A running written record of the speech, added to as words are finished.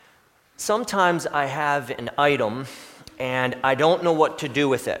Sometimes I have an item and I don't know what to do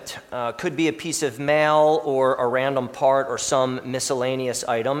with it. Could be a piece of mail or a random part or some miscellaneous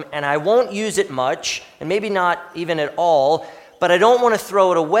item, and I won't use it much, and maybe not even at all, but I don't want to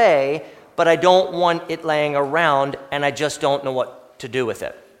throw it away, but I don't want it laying around, and I just don't know what to do with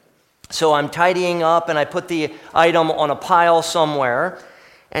it. So I'm tidying up, and I put the item on a pile somewhere,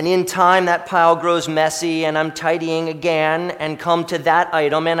 and in time that pile grows messy, and I'm tidying again and come to that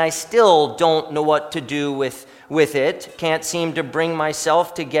item, and I still don't know what to do with it. Can't seem to bring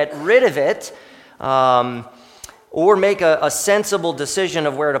myself to get rid of it, or make a sensible decision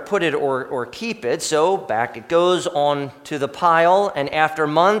of where to put it or keep it. So back it goes on to the pile, and after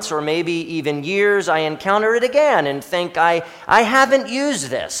months or maybe even years, I encounter it again and think, I haven't used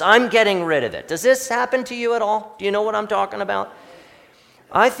this. I'm getting rid of it. Does this happen to you at all? Do you know what I'm talking about?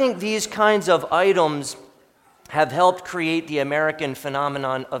 I think these kinds of items have helped create the American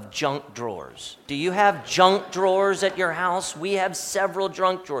phenomenon of junk drawers. Do you have junk drawers at your house? We have several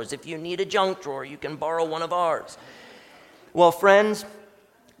junk drawers. If you need a junk drawer, you can borrow one of ours. Well, friends,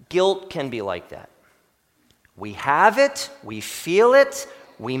 guilt can be like that. We have it, we feel it,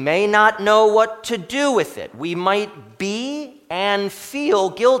 we may not know what to do with it. We might be and feel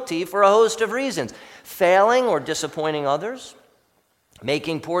guilty for a host of reasons. Failing or disappointing others,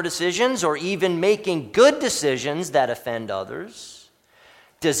 making poor decisions, or even making good decisions that offend others,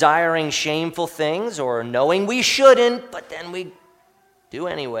 desiring shameful things, or knowing we shouldn't, but then we do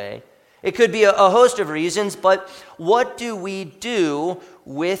anyway. It could be a host of reasons, but what do we do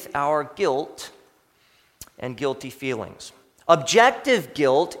with our guilt and guilty feelings? Objective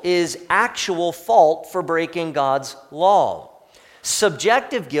guilt is actual fault for breaking God's law.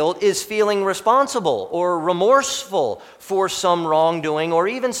 Subjective guilt is feeling responsible or remorseful for some wrongdoing or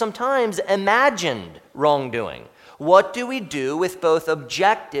even sometimes imagined wrongdoing. What do we do with both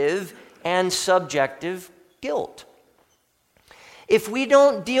objective and subjective guilt? If we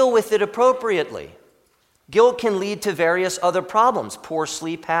don't deal with it appropriately, guilt can lead to various other problems: poor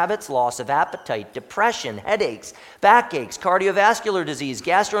sleep habits, loss of appetite, depression, headaches, backaches, cardiovascular disease,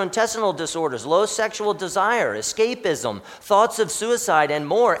 gastrointestinal disorders, low sexual desire, escapism, thoughts of suicide, and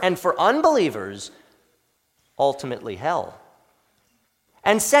more. And for unbelievers, ultimately hell.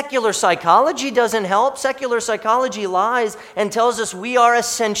 And secular psychology doesn't help. Secular psychology lies and tells us we are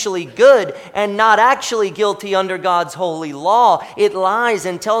essentially good and not actually guilty under God's holy law. It lies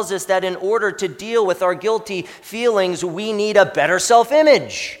and tells us that in order to deal with our guilty feelings, we need a better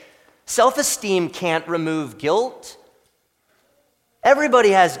self-image. Self-esteem can't remove guilt. Everybody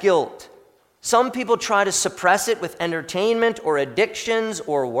has guilt. Some people try to suppress it with entertainment or addictions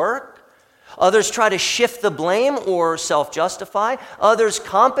or work. Others try to shift the blame or self-justify. Others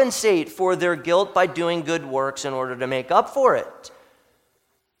compensate for their guilt by doing good works in order to make up for it.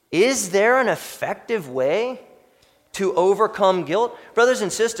 Is there an effective way to overcome guilt? Brothers and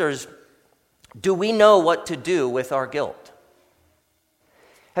sisters, do we know what to do with our guilt?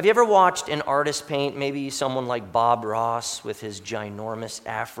 Have you ever watched an artist paint, maybe someone like Bob Ross with his ginormous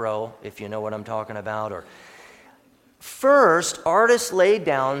afro, if you know what I'm talking about, or first, artists lay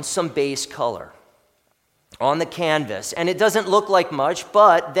down some base color on the canvas, and it doesn't look like much,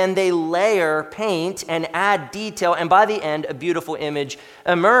 but then they layer paint and add detail, and by the end, a beautiful image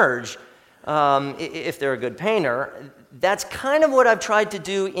emerges. If they're a good painter, that's kind of what I've tried to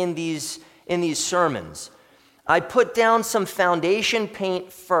do in these sermons. I put down some foundation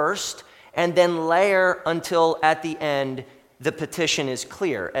paint first, and then layer until at the end the petition is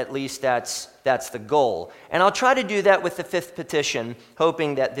clear. At least that's the goal. And I'll try to do that with the fifth petition,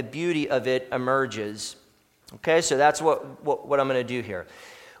 hoping that the beauty of it emerges. Okay, so that's what I'm going to do here.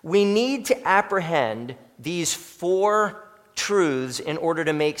 We need to apprehend these four truths in order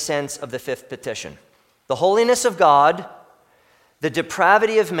to make sense of the fifth petition: the holiness of God, the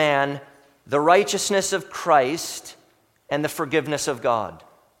depravity of man, the righteousness of Christ, and the forgiveness of God.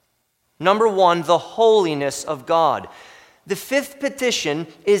 Number one, the holiness of God. The fifth petition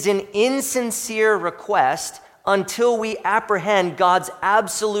is an insincere request until we apprehend God's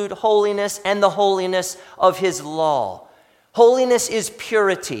absolute holiness and the holiness of His law. Holiness is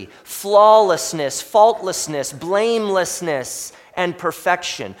purity, flawlessness, faultlessness, blamelessness, and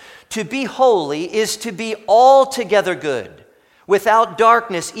perfection. To be holy is to be altogether good, without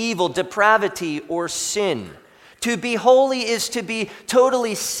darkness, evil, depravity, or sin. To be holy is to be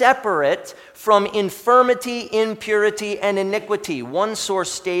totally separate from infirmity, impurity, and iniquity. One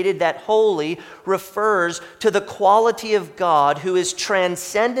source stated that holy refers to the quality of God who is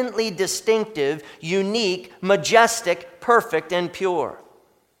transcendently distinctive, unique, majestic, perfect, and pure.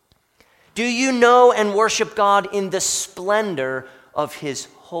 Do you know and worship God in the splendor of His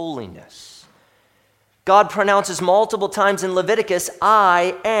holiness. God pronounces multiple times in Leviticus,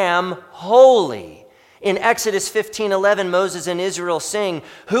 I am holy. In Exodus 15:11, Moses and Israel sing,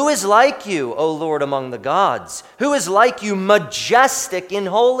 who is like you, O Lord, among the gods? Who is like you, majestic in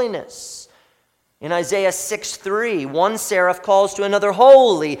holiness? In Isaiah 6:3, one seraph calls to another,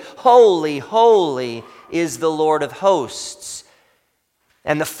 holy, holy, holy is the Lord of hosts.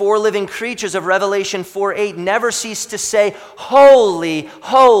 And the four living creatures of Revelation 4:8 never cease to say, holy,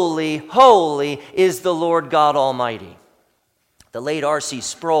 holy, holy is the Lord God Almighty. The late R.C.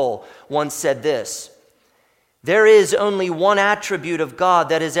 Sproul once said this, there is only one attribute of God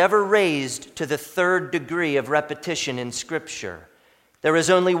that is ever raised to the third degree of repetition in Scripture. There is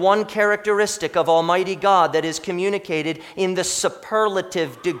only one characteristic of Almighty God that is communicated in the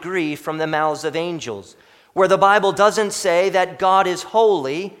superlative degree from the mouths of angels, where the Bible doesn't say that God is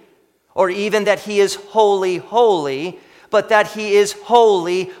holy, or even that he is holy, holy, but that he is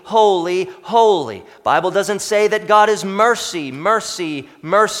holy, holy, holy. Bible doesn't say that God is mercy, mercy,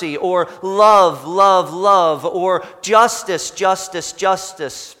 mercy, or love, love, love, or justice, justice,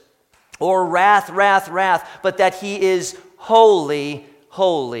 justice, or wrath, wrath, wrath, but that he is holy,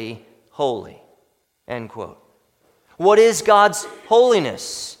 holy, holy. End quote. What is God's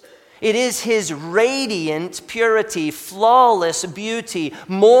holiness? It is his radiant purity, flawless beauty,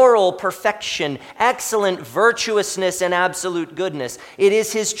 moral perfection, excellent virtuousness, and absolute goodness. It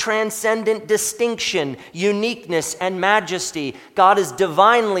is his transcendent distinction, uniqueness, and majesty. God is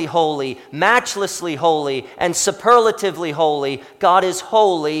divinely holy, matchlessly holy, and superlatively holy. God is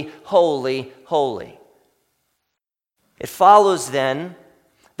holy, holy, holy. It follows then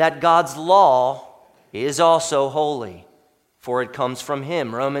that God's law is also holy, for it comes from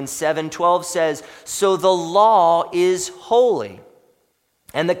him. Romans 7:12 says, so the law is holy,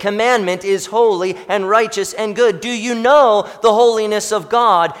 and the commandment is holy and righteous and good. Do you know the holiness of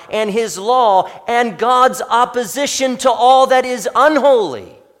God and his law and God's opposition to all that is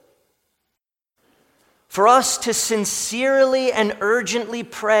unholy? For us to sincerely and urgently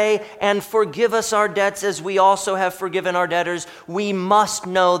pray and forgive us our debts as we also have forgiven our debtors, we must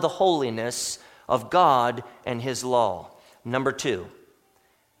know the holiness of God and his law. Number 2,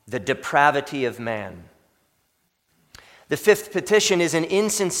 the depravity of man. The fifth petition is an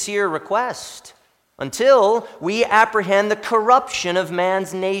insincere request until we apprehend the corruption of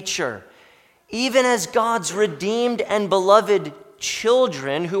man's nature. Even as God's redeemed and beloved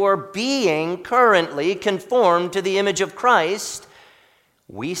children who are being currently conformed to the image of Christ,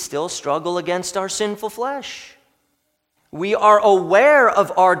 we still struggle against our sinful flesh. We are aware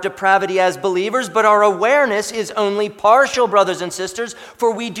of our depravity as believers, but our awareness is only partial, brothers and sisters,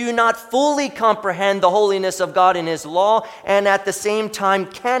 for we do not fully comprehend the holiness of God in his law, and at the same time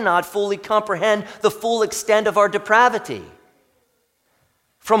cannot fully comprehend the full extent of our depravity.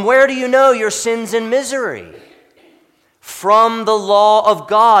 From where do you know your sins and misery? From the law of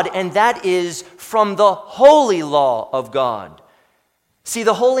God, and that is from the holy law of God. See,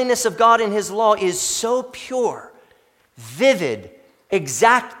 the holiness of God in his law is so pure, vivid,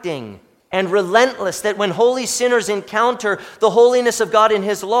 exacting, and relentless that when holy sinners encounter the holiness of God in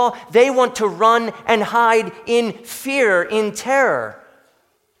his law, they want to run and hide in fear, in terror.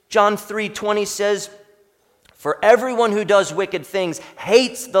 John 3:20 says, for everyone who does wicked things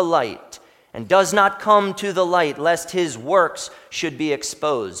hates the light and does not come to the light, lest his works should be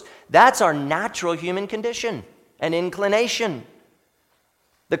exposed. That's our natural human condition and inclination.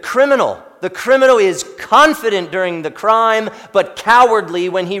 The criminal is confident during the crime, but cowardly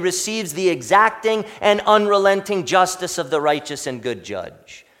when he receives the exacting and unrelenting justice of the righteous and good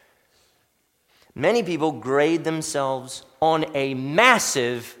judge. Many people grade themselves on a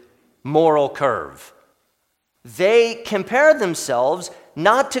massive moral curve. They compare themselves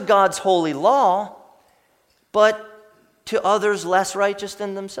not to God's holy law, but to others less righteous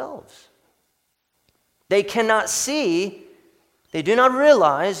than themselves. They cannot see, they do not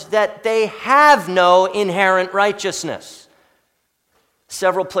realize that they have no inherent righteousness.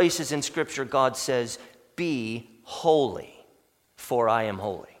 Several places in Scripture, God says, be holy, for I am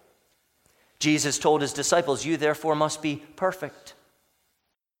holy. Jesus told his disciples, you therefore must be perfect.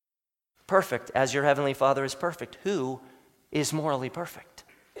 Perfect as your heavenly Father is perfect. Who is morally perfect?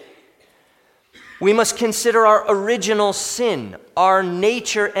 We must consider our original sin. Our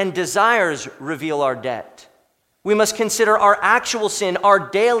nature and desires reveal our debt. We must consider our actual sin. Our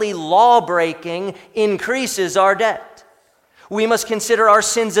daily law-breaking increases our debt. We must consider our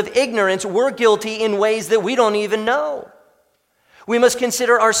sins of ignorance. We're guilty in ways that we don't even know. We must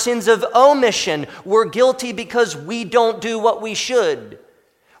consider our sins of omission. We're guilty because we don't do what we should.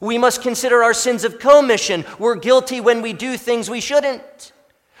 We must consider our sins of commission. We're guilty when we do things we shouldn't.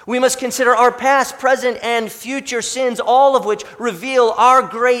 We must consider our past, present, and future sins, all of which reveal our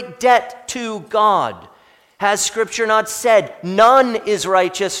great debt to God. Has Scripture not said, none is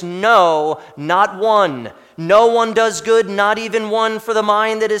righteous? No, not one. No one does good, not even one, for the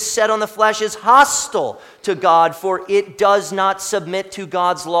mind that is set on the flesh is hostile to God, for it does not submit to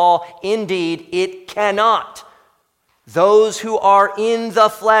God's law. Indeed, it cannot. Those who are in the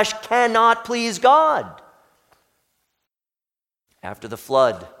flesh cannot please God. After the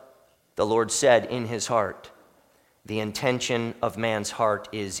flood, the Lord said in his heart, the intention of man's heart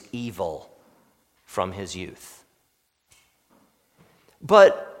is evil from his youth.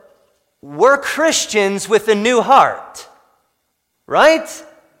 But we're Christians with a new heart, right?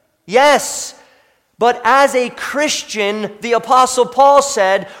 Yes. But as a Christian, the Apostle Paul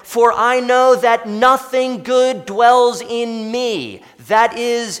said, for I know that nothing good dwells in me, that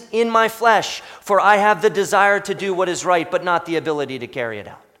is, in my flesh, for I have the desire to do what is right, but not the ability to carry it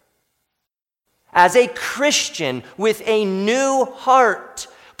out. As a Christian with a new heart,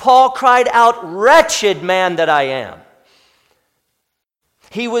 Paul cried out, wretched man that I am.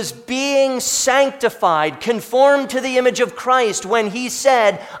 He was being sanctified, conformed to the image of Christ when he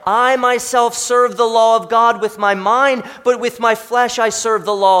said, I myself serve the law of God with my mind, but with my flesh I serve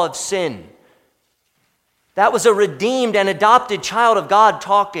the law of sin. That was a redeemed and adopted child of God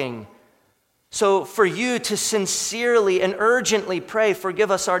talking. So for you to sincerely and urgently pray,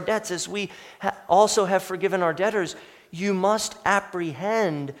 forgive us our debts as we also have forgiven our debtors, you must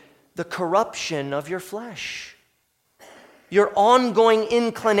apprehend the corruption of your flesh. Your ongoing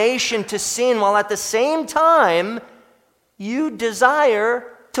inclination to sin, while at the same time you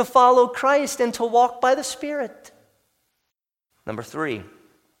desire to follow Christ and to walk by the Spirit. Number 3,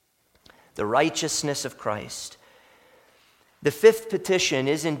 the righteousness of Christ. The fifth petition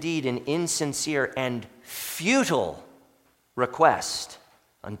is indeed an insincere and futile request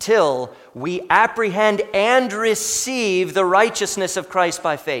until we apprehend and receive the righteousness of Christ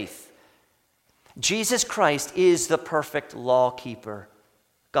by faith. Jesus Christ is the perfect law keeper,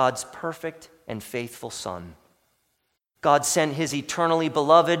 God's perfect and faithful Son. God sent his eternally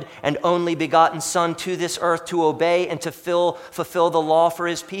beloved and only begotten Son to this earth to obey and to fulfill the law for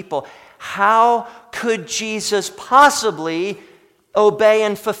his people. How could Jesus possibly obey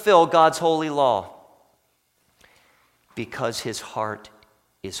and fulfill God's holy law? Because his heart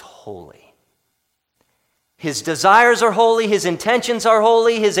is holy. His desires are holy, his intentions are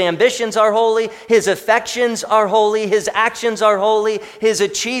holy, his ambitions are holy, his affections are holy, his actions are holy, his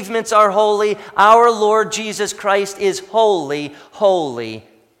achievements are holy. Our Lord Jesus Christ is holy, holy,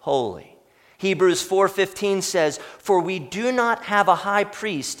 holy. Hebrews 4:15 says, for we do not have a high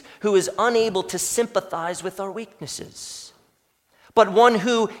priest who is unable to sympathize with our weaknesses, but one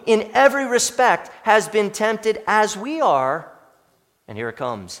who in every respect has been tempted as we are, and here it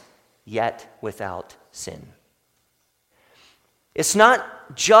comes, yet without sin. It's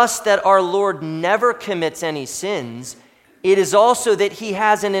not just that our Lord never commits any sins, it is also that he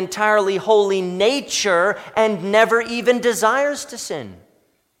has an entirely holy nature and never even desires to sin.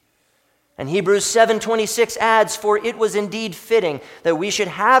 And Hebrews 7:26 adds, for it was indeed fitting that we should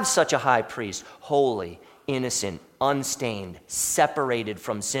have such a high priest, holy, innocent, unstained, separated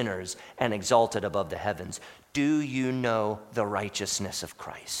from sinners, and exalted above the heavens. Do you know the righteousness of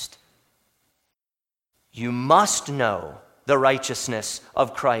Christ? You must know the righteousness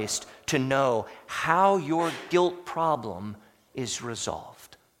of Christ to know how your guilt problem is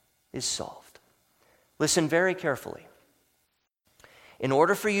resolved, is solved. Listen very carefully. In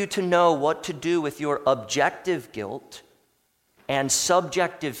order for you to know what to do with your objective guilt and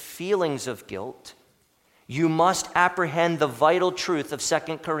subjective feelings of guilt, you must apprehend the vital truth of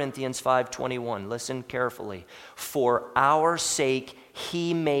 2 Corinthians 5:21. Listen carefully. For our sake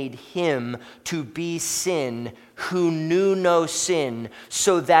he made him to be sin who knew no sin,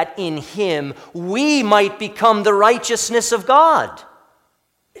 so that in him we might become the righteousness of God.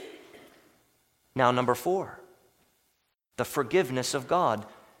 Now, number 4, the forgiveness of God.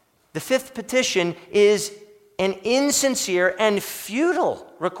 The fifth petition is an insincere and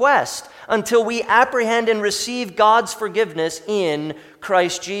futile request until we apprehend and receive God's forgiveness in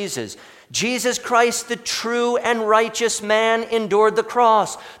Christ Jesus. Jesus Christ, the true and righteous man, endured the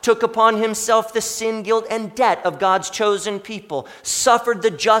cross, took upon himself the sin, guilt, and debt of God's chosen people, suffered the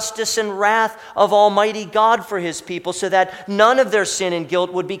justice and wrath of Almighty God for his people so that none of their sin and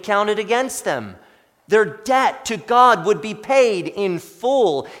guilt would be counted against them. Their debt to God would be paid in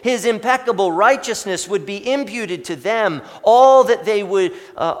full. His impeccable righteousness would be imputed to them. All that they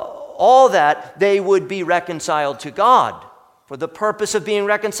would be reconciled to God for the purpose of being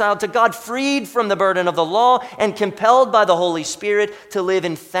reconciled to God, freed from the burden of the law, and compelled by the Holy Spirit to live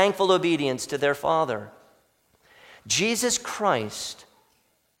in thankful obedience to their Father. Jesus Christ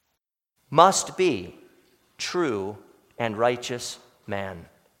must be true and righteous man,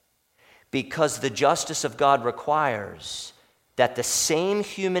 because the justice of God requires that the same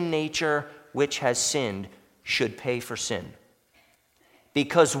human nature which has sinned should pay for sin.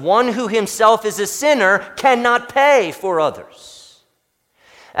 Because one who himself is a sinner cannot pay for others.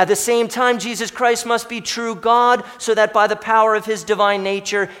 At the same time, Jesus Christ must be true God, so that by the power of his divine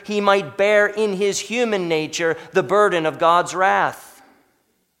nature, he might bear in his human nature the burden of God's wrath,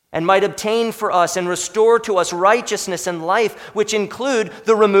 and might obtain for us and restore to us righteousness and life, which include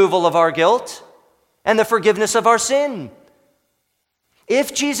the removal of our guilt and the forgiveness of our sin.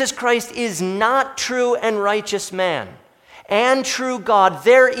 If Jesus Christ is not true and righteous man and true God,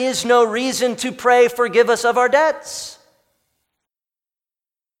 there is no reason to pray, forgive us of our debts.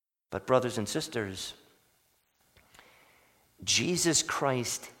 But brothers and sisters, Jesus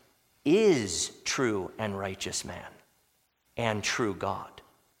Christ is true and righteous man and true God.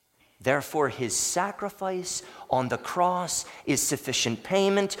 Therefore, his sacrifice on the cross is sufficient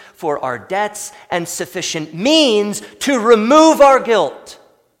payment for our debts and sufficient means to remove our guilt.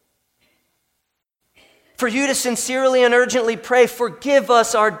 For you to sincerely and urgently pray, forgive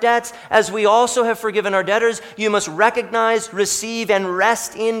us our debts as we also have forgiven our debtors, you must recognize, receive, and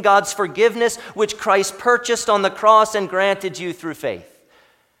rest in God's forgiveness, which Christ purchased on the cross and granted you through faith.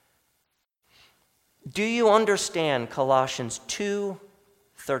 Do you understand Colossians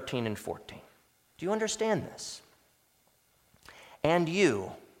 2:13 and 14? Do you understand this? And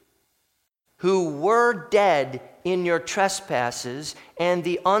you, who were dead in your trespasses and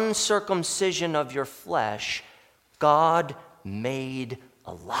the uncircumcision of your flesh, God made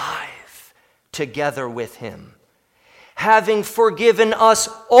alive together with him, having forgiven us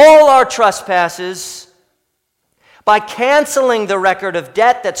all our trespasses by canceling the record of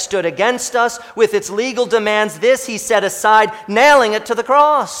debt that stood against us with its legal demands. This he set aside, nailing it to the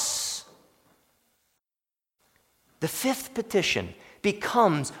cross. The fifth petition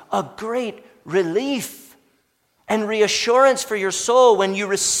becomes a great relief and reassurance for your soul when you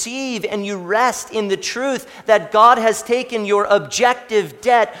receive and you rest in the truth that God has taken your objective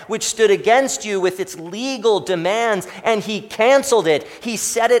debt which stood against you with its legal demands, and he canceled it. He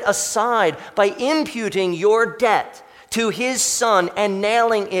set it aside by imputing your debt to his Son and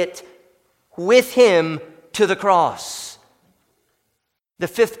nailing it with him to the cross. The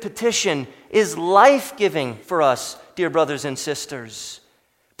fifth petition is life-giving for us, dear brothers and sisters,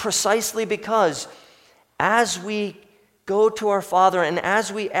 precisely because as we go to our Father and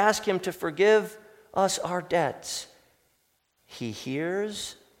as we ask him to forgive us our debts, he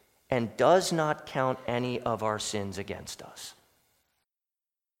hears and does not count any of our sins against us.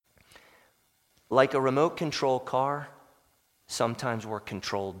 Like a remote control car, sometimes we're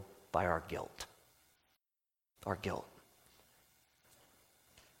controlled by our guilt. Our guilt.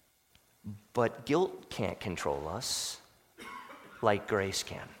 But guilt can't control us like grace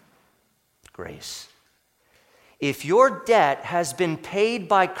can. Grace. If your debt has been paid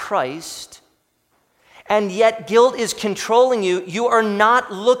by Christ, and yet guilt is controlling you, you are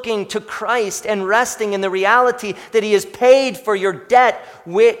not looking to Christ and resting in the reality that he has paid for your debt,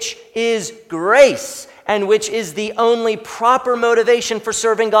 which is grace, and which is the only proper motivation for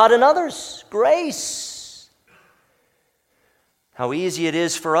serving God and others. Grace. How easy it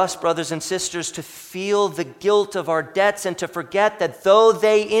is for us, brothers and sisters, to feel the guilt of our debts and to forget that though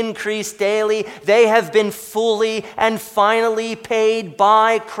they increase daily, they have been fully and finally paid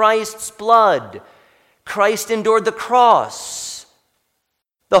by Christ's blood. Christ endured the cross,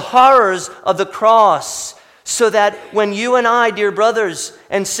 the horrors of the cross, so that when you and I, dear brothers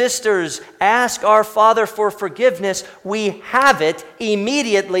and sisters, ask our Father for forgiveness, we have it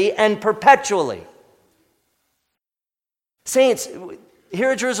immediately and perpetually. Saints, here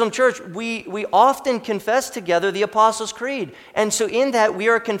at Jerusalem Church, we often confess together the Apostles' Creed. And so in that, we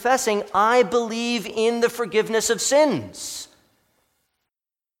are confessing, I believe in the forgiveness of sins.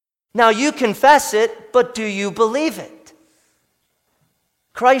 Now, you confess it, but do you believe it?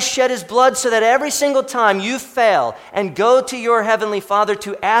 Christ shed his blood so that every single time you fail and go to your heavenly Father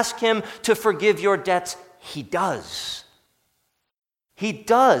to ask him to forgive your debts, he does. He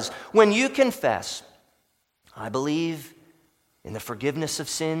does. When you confess, I believe in the forgiveness of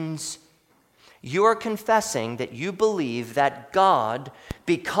sins, you are confessing that you believe that God,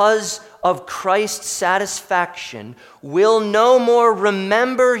 because of Christ's satisfaction, will no more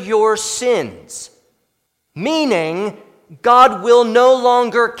remember your sins. Meaning, God will no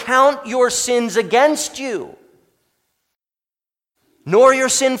longer count your sins against you. nor your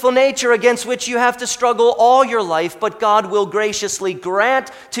sinful nature against which you have to struggle all your life, but God will graciously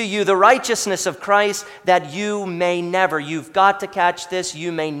grant to you the righteousness of Christ that you may never, you've got to catch this,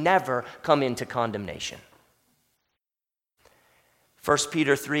 you may never come into condemnation. 1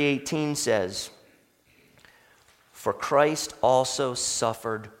 Peter 3:18 says, "For Christ also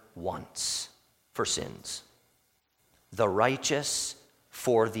suffered once for sins, the righteous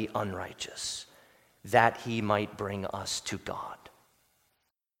for the unrighteous, that he might bring us to God."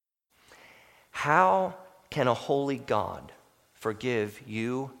 How can a holy God forgive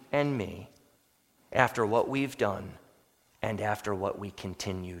you and me after what we've done and after what we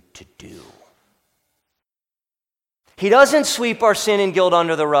continue to do? He doesn't sweep our sin and guilt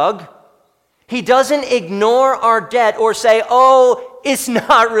under the rug. He doesn't ignore our debt or say, "Oh, it's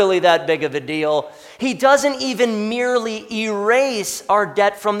not really that big of a deal." He doesn't even merely erase our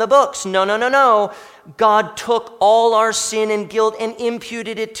debt from the books. No. God took all our sin and guilt and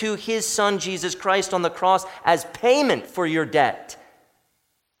imputed it to his Son, Jesus Christ, on the cross as payment for your debt.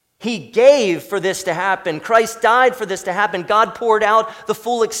 He gave for this to happen. Christ died for this to happen. God poured out the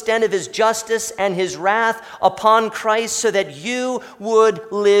full extent of his justice and his wrath upon Christ so that you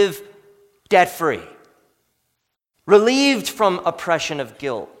would live debt-free, relieved from oppression of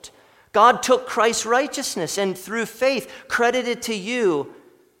guilt. God took Christ's righteousness and through faith credited to you.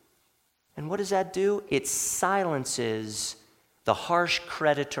 And what does that do? It silences the harsh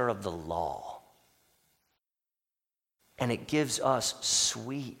creditor of the law. And it gives us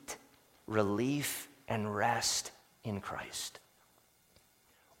sweet relief and rest in Christ.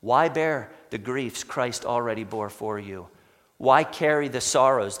 Why bear the griefs Christ already bore for you? Why carry the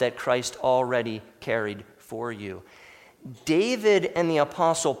sorrows that Christ already carried for you? David and the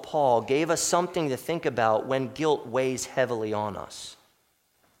Apostle Paul gave us something to think about when guilt weighs heavily on us.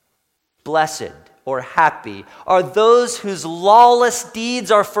 Blessed or happy are those whose lawless deeds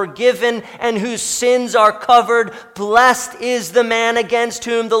are forgiven and whose sins are covered. Blessed is the man against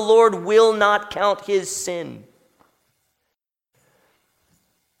whom the Lord will not count his sin.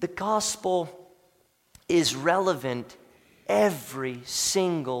 The gospel is relevant every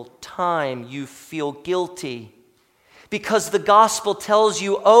single time you feel guilty, because the gospel tells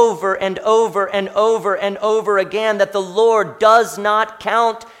you over and over and over and over again that the Lord does not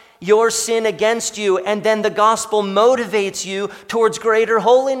count your sin against you, and then the gospel motivates you towards greater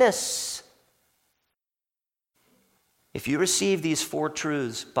holiness. If you receive these four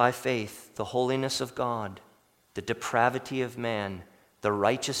truths by faith, the holiness of God, the depravity of man, the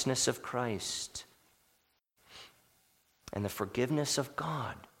righteousness of Christ, and the forgiveness of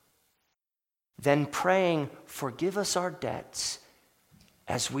God, then praying, "Forgive us our debts,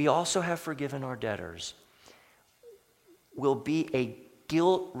 as we also have forgiven our debtors," will be a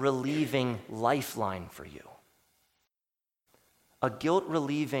guilt-relieving lifeline for you. A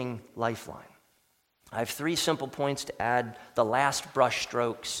guilt-relieving lifeline. I have 3 simple points to add the last brush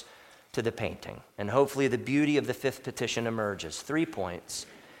strokes to the painting, and hopefully the beauty of the 5th petition emerges. 3 points.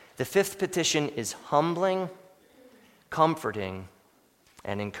 The 5th petition is humbling, comforting,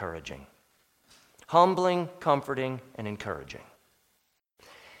 and encouraging. Humbling, comforting, and encouraging.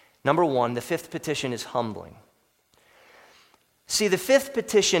 Number 1, the 5th petition is humbling. See, the 5th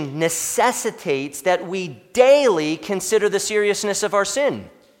petition necessitates that we daily consider the seriousness of our sin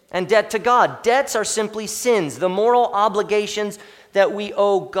and debt to God. Debts are simply sins, the moral obligations that we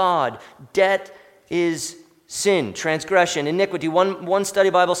owe God. Debt is sin, transgression, iniquity. One study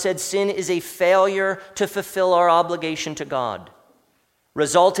Bible said sin is a failure to fulfill our obligation to God,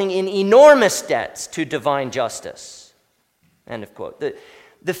 resulting in enormous debts to divine justice. End of quote.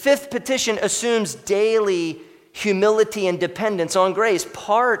 The 5th petition assumes daily humility and dependence on grace.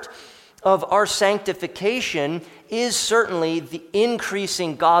 Part of our sanctification is certainly the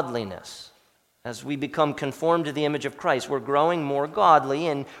increasing godliness. As we become conformed to the image of Christ, we're growing more godly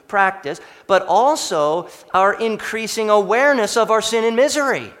in practice, but also our increasing awareness of our sin and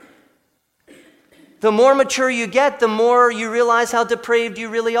misery. The more mature you get, the more you realize how depraved you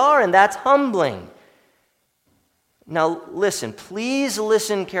really are, and that's humbling. Now listen, please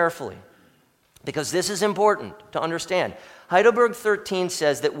listen carefully, because this is important to understand. Heidelberg 13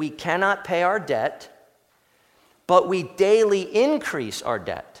 says that we cannot pay our debt, but we daily increase our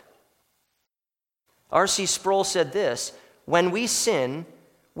debt. R.C. Sproul said this: when we sin,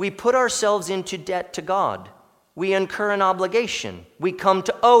 we put ourselves into debt to God. We incur an obligation. We come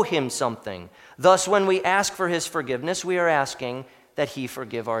to owe him something. Thus, when we ask for his forgiveness, we are asking that he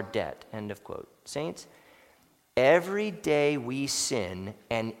forgive our debt. End of quote. Saints, every day we sin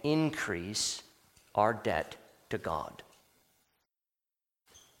and increase our debt to God.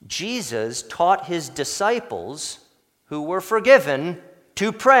 Jesus taught his disciples, who were forgiven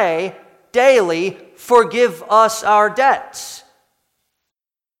to pray daily, "Forgive us our debts."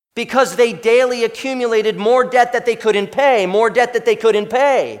 Because they daily accumulated more debt that they couldn't pay, more debt that they couldn't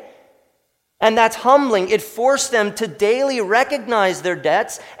pay. And that's humbling. It forced them to daily recognize their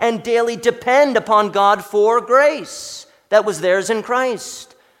debts and daily depend upon God for grace that was theirs in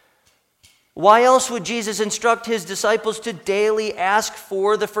Christ. Why else would Jesus instruct his disciples to daily ask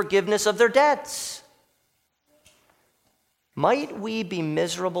for the forgiveness of their debts? Might we be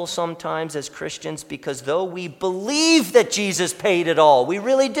miserable sometimes as Christians because though we believe that Jesus paid it all, we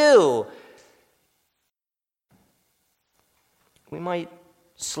really do, we might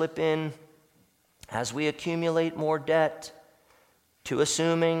slip in as we accumulate more debt to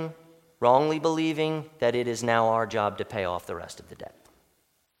assuming, wrongly believing that it is now our job to pay off the rest of the debt.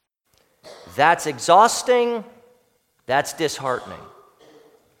 That's exhausting. That's disheartening.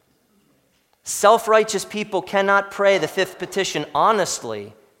 Self-righteous people cannot pray the fifth petition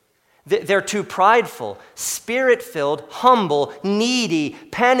honestly. They're too prideful. Spirit-filled, humble, needy,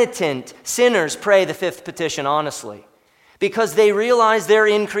 penitent sinners pray the fifth petition honestly because they realize their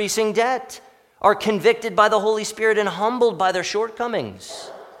increasing debt, are convicted by the Holy Spirit and humbled by their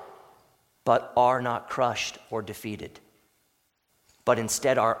shortcomings, but are not crushed or defeated, but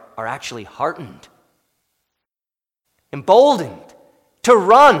instead are actually heartened, emboldened to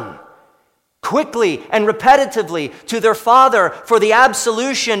run quickly and repetitively to their Father for the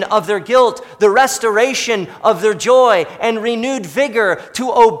absolution of their guilt, the restoration of their joy, and renewed vigor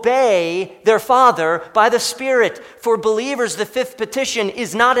to obey their Father by the Spirit. For believers, the fifth petition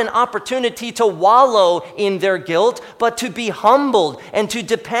is not an opportunity to wallow in their guilt, but to be humbled and to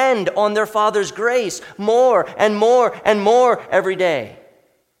depend on their Father's grace more and more and more every day.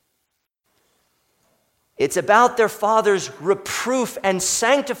 It's about their Father's reproof and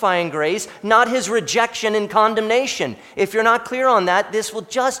sanctifying grace, not his rejection and condemnation. If you're not clear on that, this will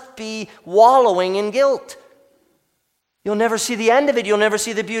just be wallowing in guilt. You'll never see the end of it. You'll never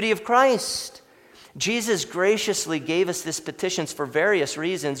see the beauty of Christ. Jesus graciously gave us these petitions for various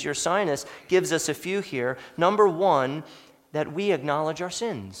reasons. Your sinus gives us a few here. Number one, that we acknowledge our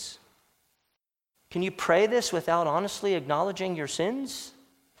sins. Can you pray this without honestly acknowledging your sins?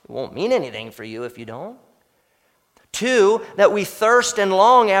 It won't mean anything for you if you don't. Two, that we thirst and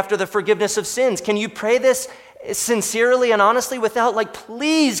long after the forgiveness of sins. Can you pray this sincerely and honestly without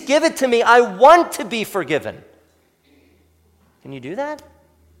please give it to me. I want to be forgiven. Can you do that?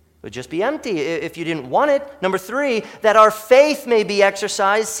 It would just be empty if you didn't want it. Number three, that our faith may be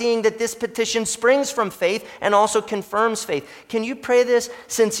exercised, seeing that this petition springs from faith and also confirms faith. Can you pray this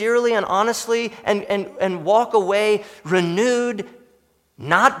sincerely and honestly and walk away renewed,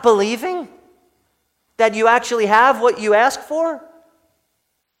 not believing that you actually have what you ask for?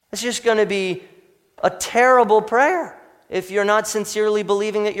 It's just going to be a terrible prayer if you're not sincerely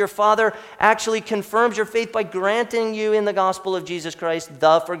believing that your Father actually confirms your faith by granting you in the gospel of Jesus Christ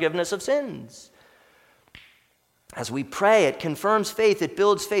the forgiveness of sins. As we pray, it confirms faith, it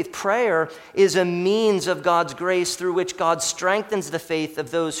builds faith. Prayer is a means of God's grace through which God strengthens the faith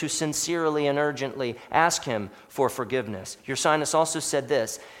of those who sincerely and urgently ask him for forgiveness. Ursinus also said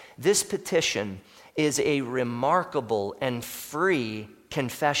this petition is a remarkable and free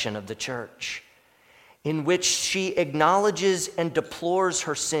confession of the church, in which she acknowledges and deplores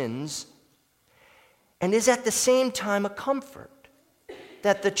her sins, and is at the same time a comfort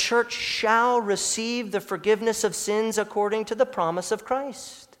that the church shall receive the forgiveness of sins according to the promise of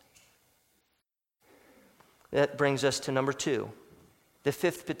Christ. That brings us to number two. The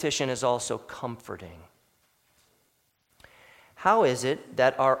fifth petition is also comforting. How is it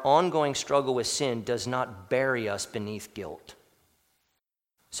that our ongoing struggle with sin does not bury us beneath guilt?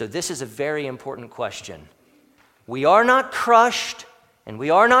 So this is a very important question. We are not crushed and we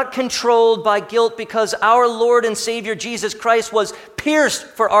are not controlled by guilt because our Lord and Savior Jesus Christ was pierced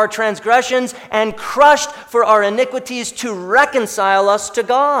for our transgressions and crushed for our iniquities to reconcile us to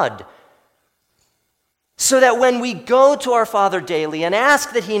God. So that when we go to our Father daily and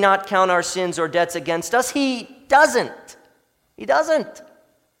ask that he not count our sins or debts against us, he doesn't. He doesn't.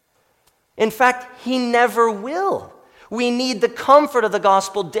 In fact, he never will. We need the comfort of the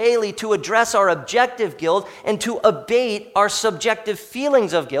gospel daily to address our objective guilt and to abate our subjective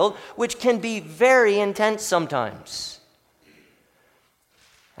feelings of guilt, which can be very intense sometimes.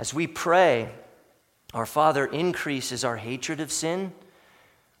 As we pray, our Father increases our hatred of sin,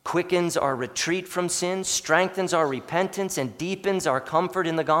 quickens our retreat from sin, strengthens our repentance, and deepens our comfort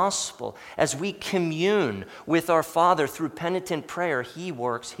in the gospel. As we commune with our Father through penitent prayer, he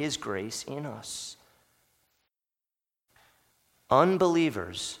works his grace in us.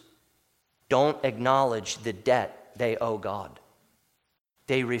 Unbelievers don't acknowledge the debt they owe God.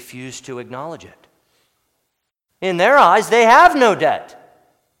 They refuse to acknowledge it. In their eyes, they have no debt.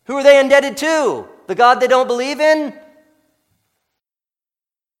 Who are they indebted to? The God they don't believe in?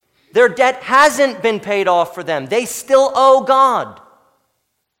 Their debt hasn't been paid off for them. They still owe God.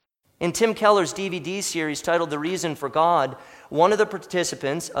 In Tim Keller's DVD series titled The Reason for God, one of the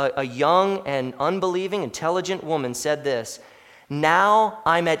participants, a young and unbelieving, intelligent woman, said this: "Now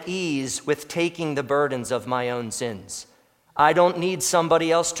I'm at ease with taking the burdens of my own sins. I don't need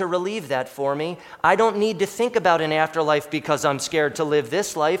somebody else to relieve that for me. I don't need to think about an afterlife because I'm scared to live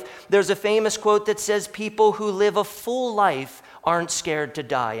this life." There's a famous quote that says, "People who live a full life aren't scared to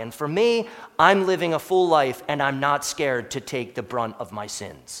die." And for me, I'm living a full life and I'm not scared to take the brunt of my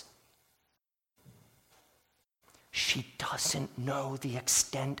sins. She doesn't know the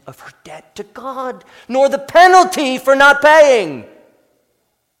extent of her debt to God, nor the penalty for not paying.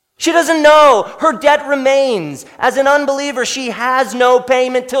 She doesn't know. Her debt remains. As an unbeliever, she has no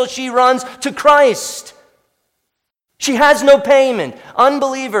payment till she runs to Christ. She has no payment.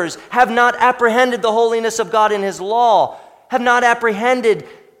 Unbelievers have not apprehended the holiness of God in His law, have not apprehended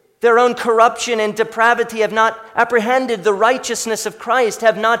their own corruption and depravity, have not apprehended the righteousness of Christ,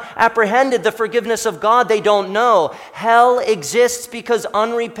 have not apprehended the forgiveness of God. They don't know. Hell exists because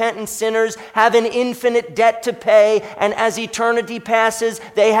unrepentant sinners have an infinite debt to pay, and as eternity passes,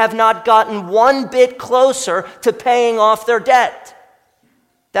 they have not gotten one bit closer to paying off their debt.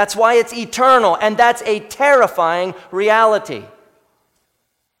 That's why it's eternal, and that's a terrifying reality.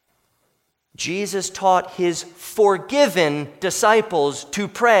 Jesus taught His forgiven disciples to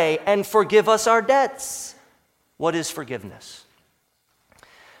pray and forgive us our debts. What is forgiveness?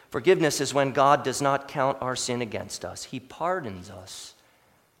 Forgiveness is when God does not count our sin against us. He pardons us.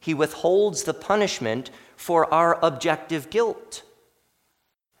 He withholds the punishment for our objective guilt.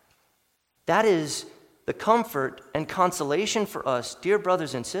 That is the comfort and consolation for us, dear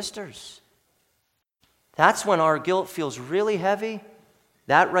brothers and sisters. That's when our guilt feels really heavy.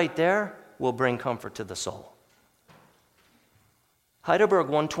 That right there will bring comfort to the soul. Heidelberg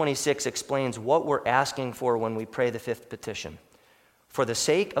 126 explains what we're asking for when we pray the fifth petition. For the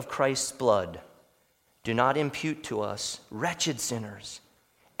sake of Christ's blood, do not impute to us, wretched sinners,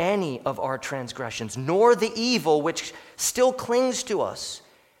 any of our transgressions, nor the evil which still clings to us,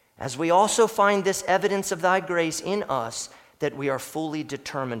 as we also find this evidence of thy grace in us, that we are fully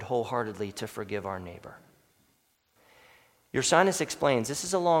determined wholeheartedly to forgive our neighbor. Ursinus explains, this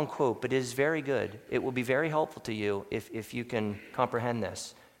is a long quote, but it is very good. It will be very helpful to you if you can comprehend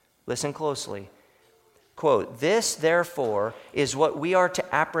this. Listen closely. Quote, "This, therefore, is what we are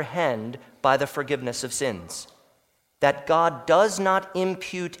to apprehend by the forgiveness of sins, that God does not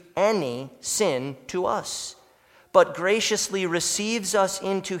impute any sin to us, but graciously receives us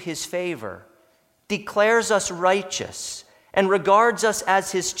into His favor, declares us righteous, and regards us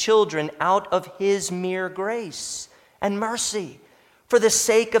as His children out of His mere grace and mercy, for the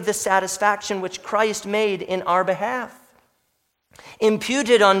sake of the satisfaction which Christ made in our behalf,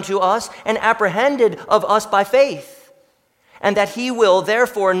 imputed unto us and apprehended of us by faith, and that He will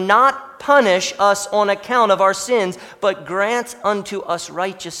therefore not punish us on account of our sins, but grant unto us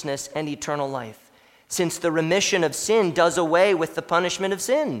righteousness and eternal life, since the remission of sin does away with the punishment of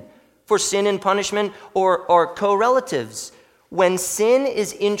sin. For sin and punishment are co-relatives. When sin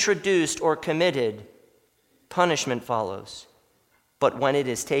is introduced or committed, punishment follows. But when it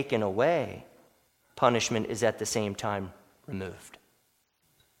is taken away, punishment is at the same time removed."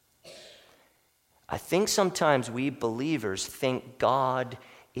 I think sometimes we believers think God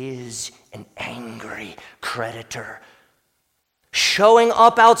is an angry creditor, showing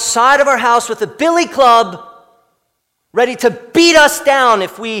up outside of our house with a billy club, ready to beat us down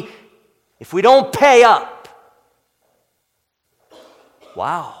if we don't pay up.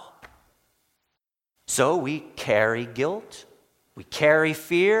 Wow. So we carry guilt, we carry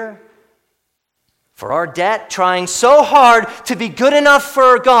fear for our debt, trying so hard to be good enough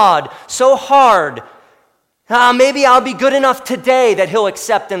for God, so hard. Maybe I'll be good enough today that He'll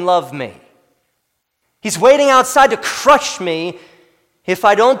accept and love me. He's waiting outside to crush me if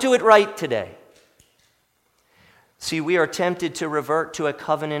I don't do it right today. See, we are tempted to revert to a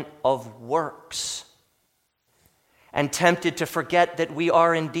covenant of works, and tempted to forget that we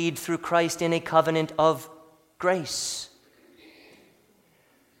are indeed through Christ in a covenant of grace.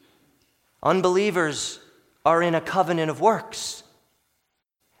 Unbelievers are in a covenant of works.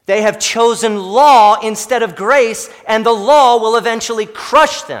 They have chosen law instead of grace, and the law will eventually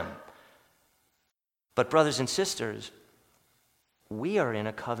crush them. But brothers and sisters, we are in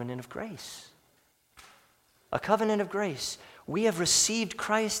a covenant of grace. A covenant of grace We have received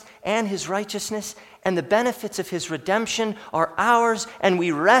Christ and his righteousness, and the benefits of his redemption are ours, and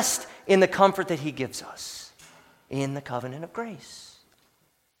we rest in the comfort that he gives us in the covenant of grace.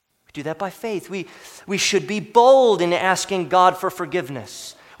 We do that by faith. We should be bold in asking God for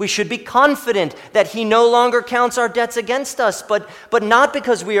forgiveness. We should be confident that he no longer counts our debts against us, but not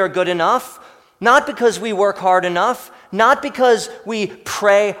because we are good enough, not because we work hard enough, not because we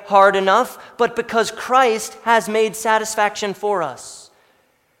pray hard enough, but because Christ has made satisfaction for us.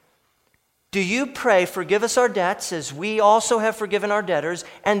 Do you pray, forgive us our debts as we also have forgiven our debtors,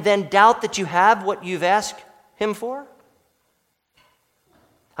 and then doubt that you have what you've asked him for?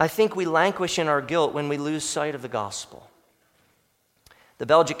 I think we languish in our guilt when we lose sight of the gospel. The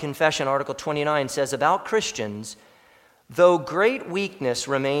Belgic Confession, Article 29, says about Christians, though great weakness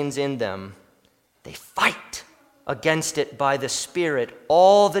remains in them, they fight against it by the Spirit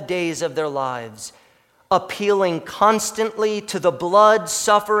all the days of their lives, appealing constantly to the blood,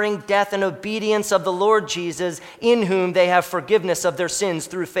 suffering, death, and obedience of the Lord Jesus, in whom they have forgiveness of their sins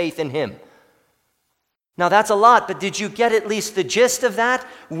through faith in him. Now that's a lot, but did you get at least the gist of that?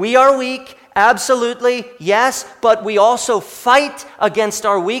 We are weak, absolutely, yes, but we also fight against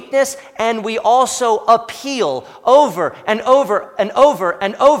our weakness, and we also appeal over and over and over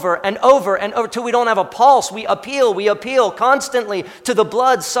and over and over and over till we don't have a pulse. We appeal constantly to the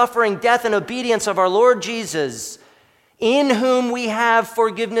blood, suffering, death, and obedience of our Lord Jesus, in whom we have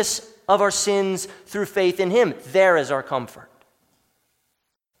forgiveness of our sins through faith in him. There is our comfort.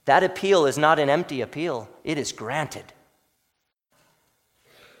 That appeal is not an empty appeal. It is granted.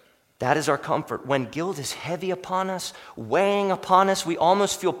 That is our comfort. When guilt is heavy upon us, weighing upon us, we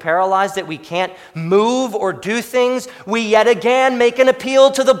almost feel paralyzed that we can't move or do things. We yet again make an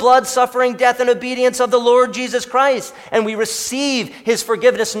appeal to the blood, suffering, death, and obedience of the Lord Jesus Christ. And we receive his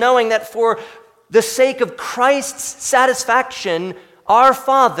forgiveness, knowing that for the sake of Christ's satisfaction, our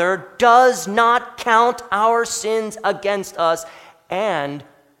Father does not count our sins against us, and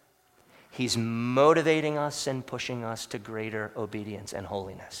he's motivating us and pushing us to greater obedience and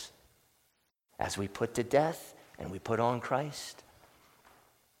holiness. As we put to death and we put on Christ,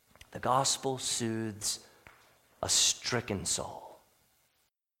 the gospel soothes a stricken soul.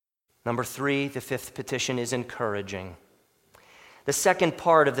 Number 3, the fifth petition is encouraging. The second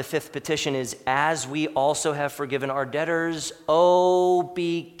part of the fifth petition is, as we also have forgiven our debtors. Oh,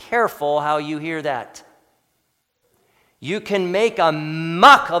 be careful how you hear that. You can make a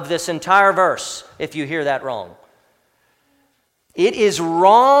muck of this entire verse if you hear that wrong. It is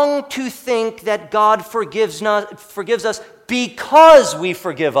wrong to think that God forgives us because we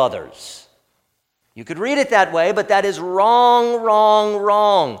forgive others. You could read it that way, but that is wrong, wrong,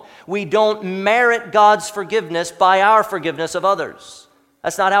 wrong. We don't merit God's forgiveness by our forgiveness of others.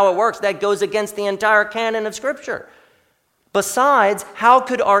 That's not how it works. That goes against the entire canon of Scripture. Besides, how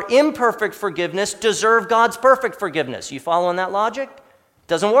could our imperfect forgiveness deserve God's perfect forgiveness? You following that logic?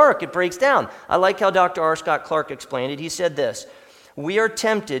 Doesn't work. It breaks down. I like how Dr. R. Scott Clark explained it. He said this: we are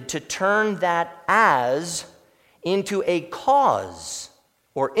tempted to turn that as into a cause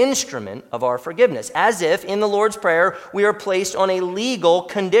or instrument of our forgiveness, as if in the Lord's Prayer we are placed on a legal,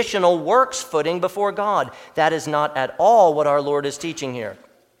 conditional works footing before God. That is not at all what our Lord is teaching here.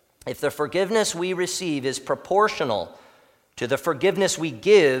 If the forgiveness we receive is proportional to the forgiveness we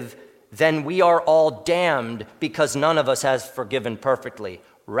give, then we are all damned because none of us has forgiven perfectly.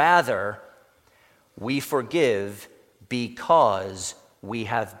 Rather, we forgive because we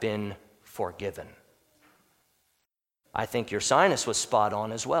have been forgiven. I think your sinus was spot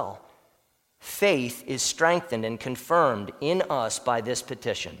on as well. Faith is strengthened and confirmed in us by this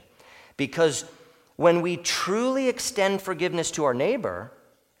petition, because when we truly extend forgiveness to our neighbor,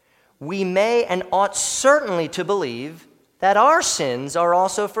 we may and ought certainly to believe that our sins are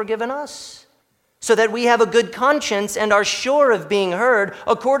also forgiven us, so that we have a good conscience and are sure of being heard,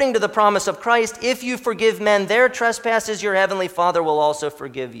 according to the promise of Christ, if you forgive men their trespasses, your heavenly Father will also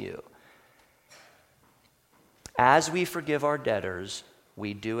forgive you. As we forgive our debtors,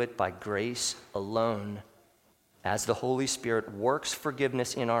 we do it by grace alone, as the Holy Spirit works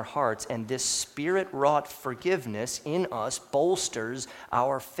forgiveness in our hearts, and this Spirit-wrought forgiveness in us bolsters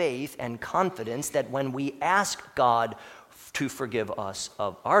our faith and confidence that when we ask God to forgive us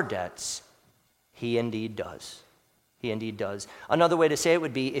of our debts, he indeed does. He indeed does. Another way to say it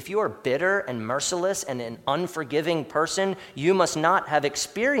would be, if you are bitter and merciless and an unforgiving person, you must not have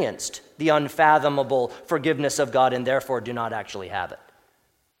experienced the unfathomable forgiveness of God and therefore do not actually have it.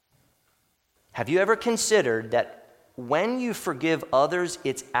 Have you ever considered that when you forgive others,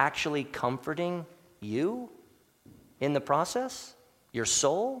 it's actually comforting you in the process, your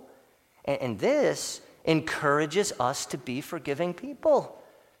soul? And this encourages us to be forgiving people.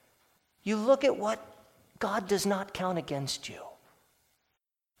 You look at what God does not count against you.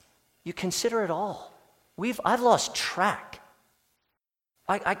 You consider it all. I've lost track.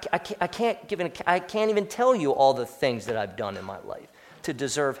 I can't even tell you all the things that I've done in my life to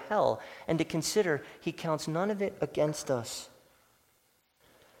deserve hell, and to consider he counts none of it against us.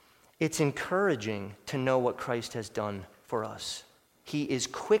 It's encouraging to know what Christ has done for us. He is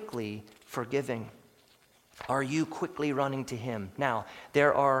quickly forgiving. Are you quickly running to him? Now,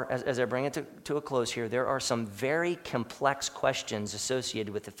 there are, as I bring it to a close here, there are some very complex questions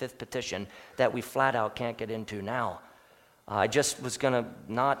associated with the fifth petition that we flat out can't get into now. I just was going to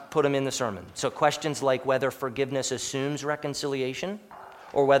not put them in the sermon. So questions like whether forgiveness assumes reconciliation,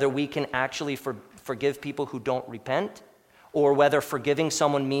 or whether we can actually forgive people who don't repent, or whether forgiving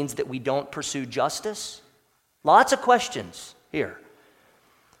someone means that we don't pursue justice. Lots of questions here.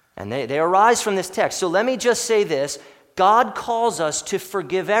 And they arise from this text. So let me just say this. God calls us to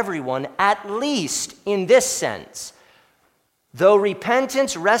forgive everyone, at least in this sense. Though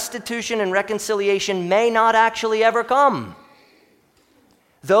repentance, restitution, and reconciliation may not actually ever come.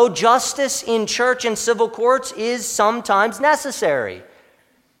 Though justice in church and civil courts is sometimes necessary,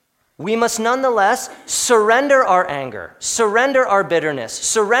 we must nonetheless surrender our anger, surrender our bitterness,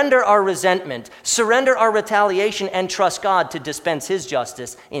 surrender our resentment, surrender our retaliation, and trust God to dispense his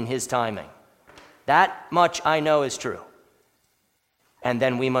justice in his timing. That much I know is true. And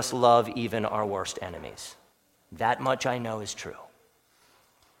then we must love even our worst enemies. That much I know is true.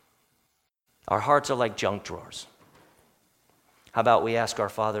 Our hearts are like junk drawers. How about we ask our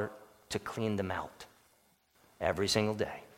Father to clean them out every single day?